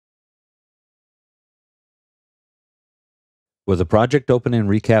With a project open in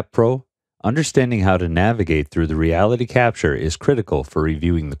ReCap Pro, understanding how to navigate through the reality capture is critical for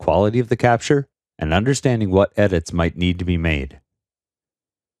reviewing the quality of the capture and understanding what edits might need to be made.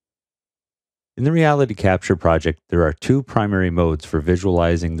 In the reality capture project, there are two primary modes for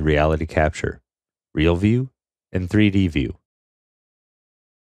visualizing the reality capture: Real View and 3D View.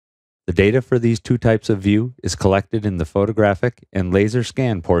 The data for these two types of view is collected in the photographic and laser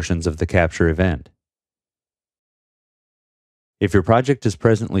scan portions of the capture event. If your project is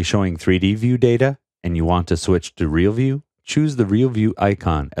presently showing 3D view data and you want to switch to Real View, choose the Real View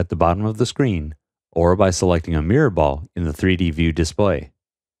icon at the bottom of the screen or by selecting a mirror ball in the 3D view display.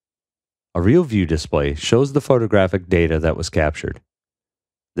 A Real View display shows the photographic data that was captured.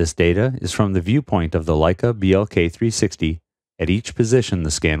 This data is from the viewpoint of the Leica BLK360 at each position the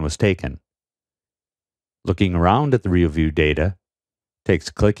scan was taken. Looking around at the Real View data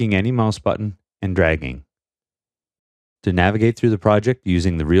takes clicking any mouse button and dragging. To navigate through the project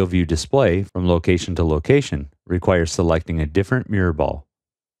using the Real View display from location to location requires selecting a different mirror ball.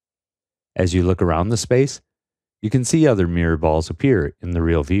 As you look around the space, you can see other mirror balls appear in the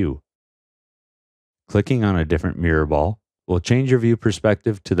Real View. Clicking on a different mirror ball will change your view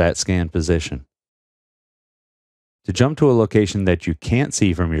perspective to that scanned position. To jump to a location that you can't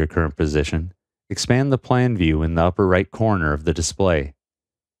see from your current position, expand the plan view in the upper right corner of the display.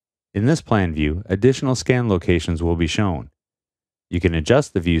 In this plan view, additional scan locations will be shown. You can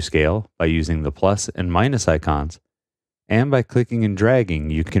adjust the view scale by using the plus and minus icons, and by clicking and dragging,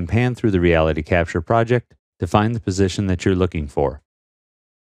 you can pan through the reality capture project to find the position that you're looking for.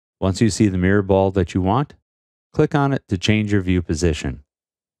 Once you see the mirror ball that you want, click on it to change your view position.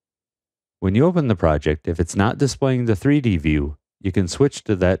 When you open the project, if it's not displaying the 3D view, you can switch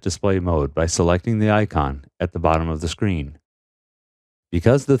to that display mode by selecting the icon at the bottom of the screen.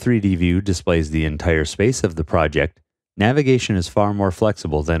 Because the 3D view displays the entire space of the project, navigation is far more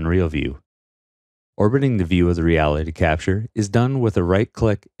flexible than Real View. Orbiting the view of the reality capture is done with a right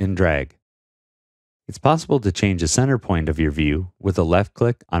click and drag. It's possible to change the center point of your view with a left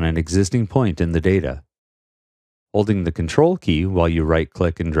click on an existing point in the data. Holding the Control key while you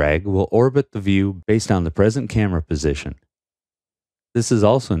right-click and drag will orbit the view based on the present camera position. This is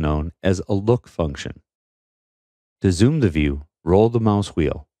also known as a look function. To zoom the view, roll the mouse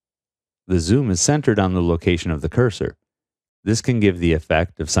wheel. The zoom is centered on the location of the cursor. This can give the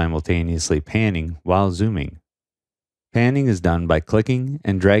effect of simultaneously panning while zooming. Panning is done by clicking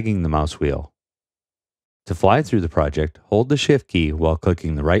and dragging the mouse wheel. To fly through the project, hold the Shift key while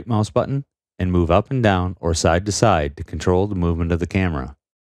clicking the right mouse button and move up and down or side to side to control the movement of the camera.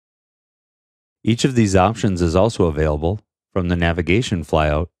 Each of these options is also available from the navigation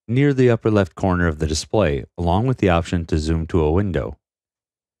flyout near the upper left corner of the display, along with the option to zoom to a window.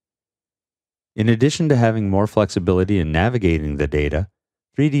 In addition to having more flexibility in navigating the data,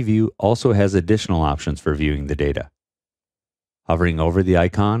 3D View also has additional options for viewing the data. Hovering over the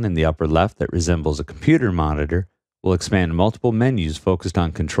icon in the upper left that resembles a computer monitor will expand multiple menus focused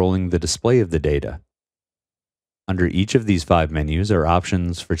on controlling the display of the data. Under each of these 5 menus are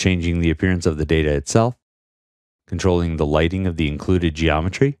options for changing the appearance of the data itself, controlling the lighting of the included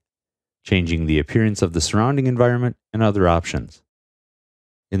geometry, changing the appearance of the surrounding environment, and other options.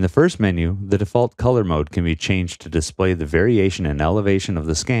 In the first menu, the default color mode can be changed to display the variation and elevation of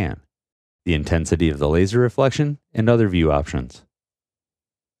the scan, the intensity of the laser reflection, and other view options.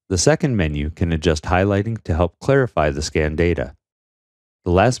 The second menu can adjust highlighting to help clarify the scan data.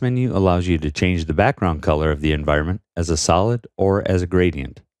 The last menu allows you to change the background color of the environment as a solid or as a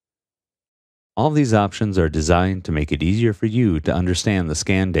gradient. All these options are designed to make it easier for you to understand the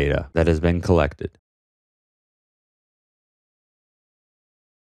scan data that has been collected.